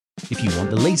If you want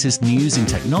the latest news in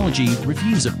technology,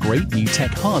 reviews of great new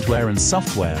tech hardware and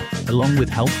software, along with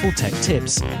helpful tech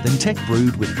tips, then Tech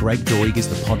Brewed with Greg Doig is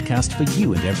the podcast for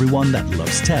you and everyone that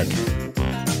loves tech.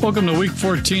 Welcome to week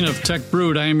 14 of Tech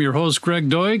Brewed. I am your host, Greg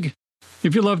Doig.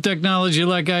 If you love technology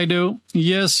like I do,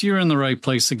 yes, you're in the right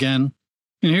place again.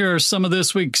 And here are some of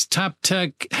this week's top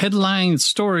tech headline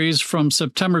stories from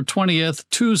September 20th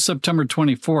to September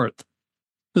 24th.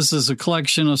 This is a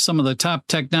collection of some of the top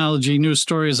technology news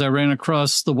stories I ran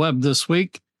across the web this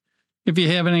week. If you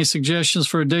have any suggestions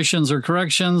for additions or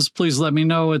corrections, please let me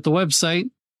know at the website,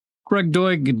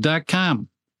 gregdoig.com.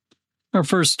 Our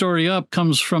first story up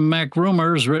comes from Mac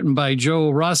Rumors, written by Joe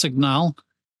Rossignol,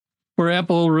 where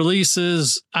Apple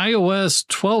releases iOS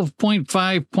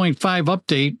 12.5.5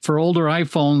 update for older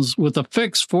iPhones with a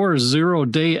fix for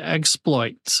zero-day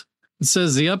exploits. It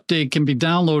says the update can be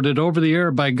downloaded over the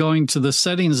air by going to the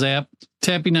Settings app,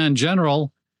 tapping on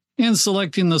General, and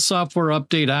selecting the Software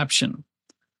Update option.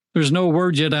 There's no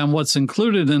word yet on what's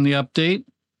included in the update,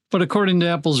 but according to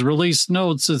Apple's release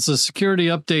notes, it's a security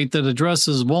update that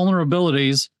addresses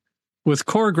vulnerabilities with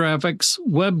Core Graphics,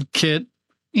 WebKit,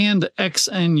 and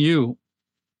XNU.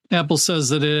 Apple says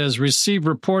that it has received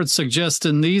reports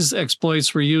suggesting these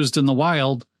exploits were used in the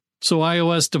wild, so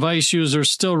iOS device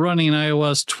users still running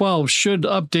iOS 12 should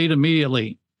update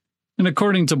immediately. And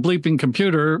according to Bleeping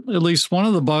Computer, at least one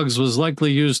of the bugs was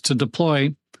likely used to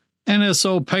deploy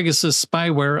NSO Pegasus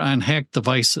spyware on hacked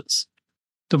devices.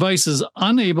 Devices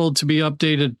unable to be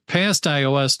updated past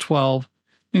iOS 12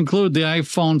 include the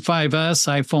iPhone 5S,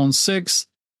 iPhone 6,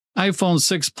 iPhone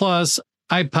 6 Plus,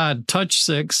 iPod Touch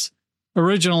 6,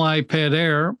 original iPad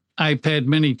Air, iPad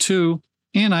Mini 2,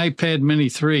 and iPad Mini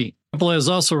 3. Apple has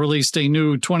also released a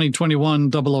new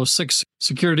 2021-006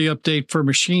 security update for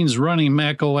machines running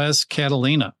macOS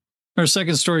Catalina. Our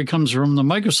second story comes from the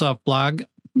Microsoft blog.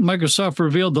 Microsoft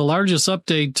revealed the largest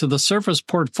update to the Surface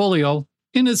portfolio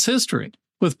in its history.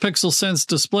 With Pixel Sense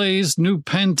displays, new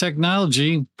pen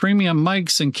technology, premium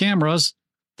mics and cameras,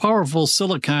 powerful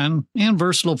silicon, and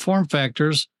versatile form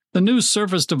factors, the new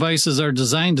Surface devices are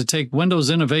designed to take Windows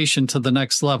innovation to the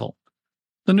next level.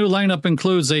 The new lineup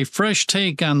includes a fresh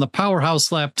take on the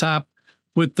powerhouse laptop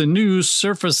with the new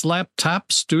Surface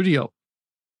Laptop Studio.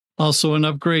 Also an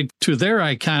upgrade to their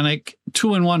iconic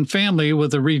 2-in-1 family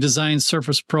with a redesigned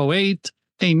Surface Pro 8,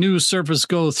 a new Surface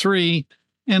Go 3,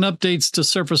 and updates to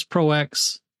Surface Pro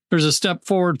X. There's a step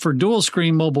forward for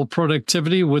dual-screen mobile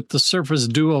productivity with the Surface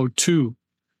Duo 2.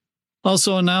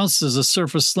 Also announced is a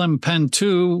Surface Slim Pen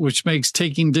 2, which makes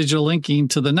taking digital inking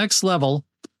to the next level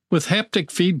with haptic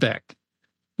feedback.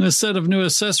 And a set of new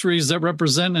accessories that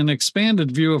represent an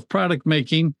expanded view of product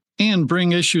making and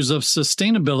bring issues of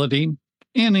sustainability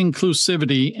and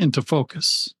inclusivity into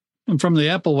focus. And from the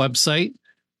Apple website,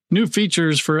 new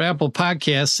features for Apple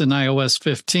Podcasts in iOS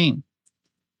 15.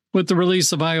 With the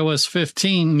release of iOS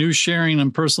 15, new sharing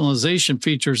and personalization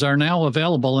features are now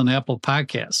available in Apple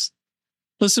Podcasts.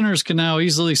 Listeners can now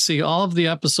easily see all of the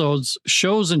episodes,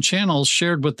 shows, and channels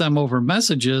shared with them over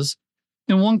messages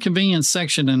in one convenient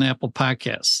section in Apple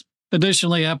Podcasts.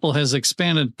 Additionally, Apple has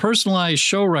expanded personalized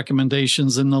show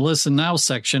recommendations in the Listen Now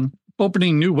section,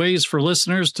 opening new ways for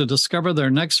listeners to discover their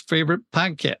next favorite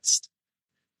podcast.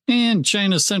 And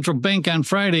China's central bank on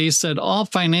Friday said all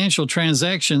financial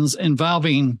transactions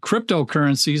involving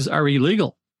cryptocurrencies are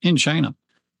illegal in China,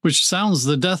 which sounds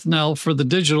the death knell for the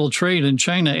digital trade in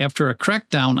China after a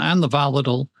crackdown on the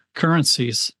volatile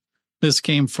currencies. This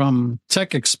came from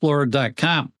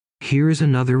TechExplorer.com. Here's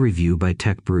another review by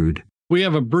Tech Brewed. We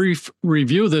have a brief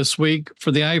review this week for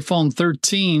the iPhone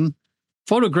 13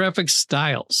 photographic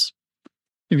styles.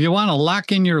 If you want to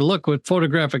lock in your look with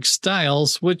photographic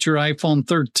styles with your iPhone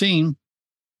 13,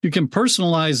 you can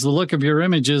personalize the look of your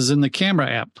images in the camera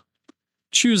app.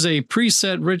 Choose a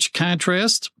preset rich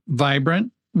contrast,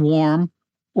 vibrant, warm,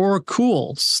 or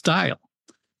cool style.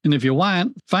 And if you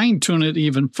want, fine-tune it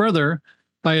even further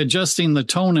by adjusting the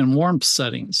tone and warmth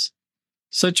settings.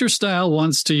 Set your style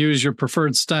once to use your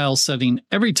preferred style setting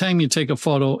every time you take a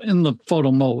photo in the photo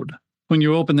mode. When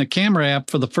you open the camera app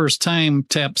for the first time,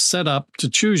 tap Setup to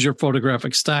choose your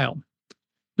photographic style.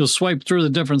 You'll swipe through the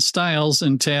different styles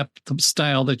and tap the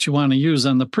style that you want to use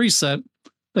on the preset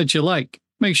that you like.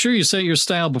 Make sure you set your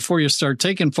style before you start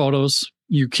taking photos.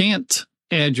 You can't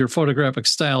add your photographic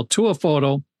style to a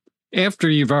photo after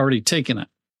you've already taken it.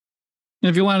 And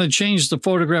if you want to change the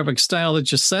photographic style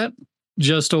that you set,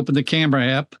 just open the camera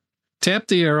app, tap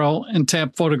the arrow, and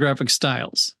tap Photographic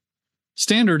Styles.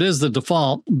 Standard is the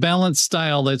default, balanced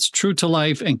style that's true to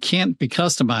life and can't be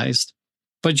customized,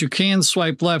 but you can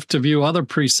swipe left to view other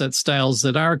preset styles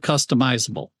that are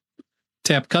customizable.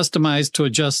 Tap Customize to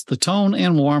adjust the tone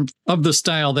and warmth of the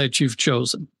style that you've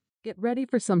chosen. Get ready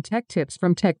for some tech tips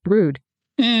from Tech Brewed.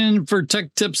 And for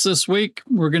tech tips this week,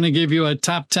 we're going to give you a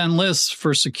top 10 list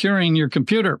for securing your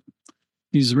computer.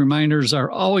 These reminders are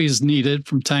always needed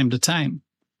from time to time.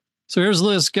 So here's the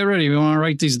list. Get ready. If you want to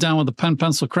write these down with a pen,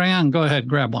 pencil, crayon, go ahead,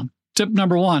 grab one. Tip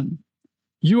number 1.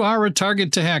 You are a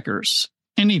target to hackers.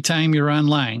 Anytime you're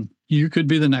online, you could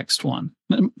be the next one.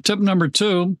 Tip number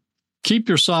 2, keep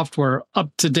your software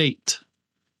up to date,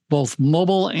 both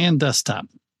mobile and desktop.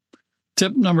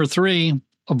 Tip number 3,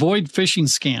 avoid phishing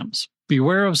scams.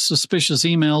 Beware of suspicious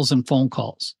emails and phone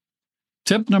calls.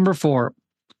 Tip number 4,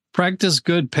 practice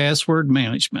good password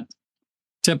management.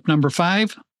 Tip number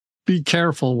 5, be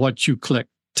careful what you click.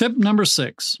 Tip number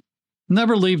 6,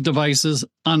 never leave devices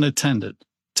unattended.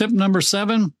 Tip number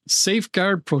 7,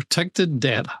 safeguard protected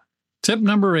data. Tip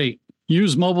number 8,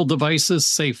 use mobile devices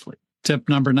safely. Tip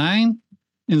number 9,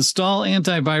 install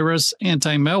antivirus,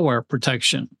 anti-malware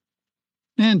protection.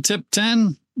 And tip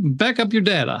 10, back up your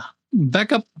data.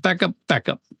 Backup, backup,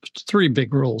 backup. 3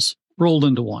 big rules rolled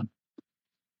into one.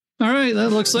 All right,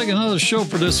 that looks like another show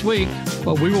for this week,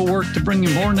 but we will work to bring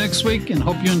you more next week and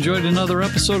hope you enjoyed another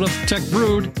episode of Tech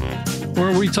Brewed,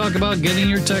 where we talk about getting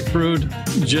your tech brewed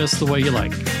just the way you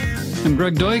like. I'm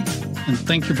Greg Doig, and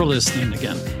thank you for listening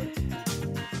again.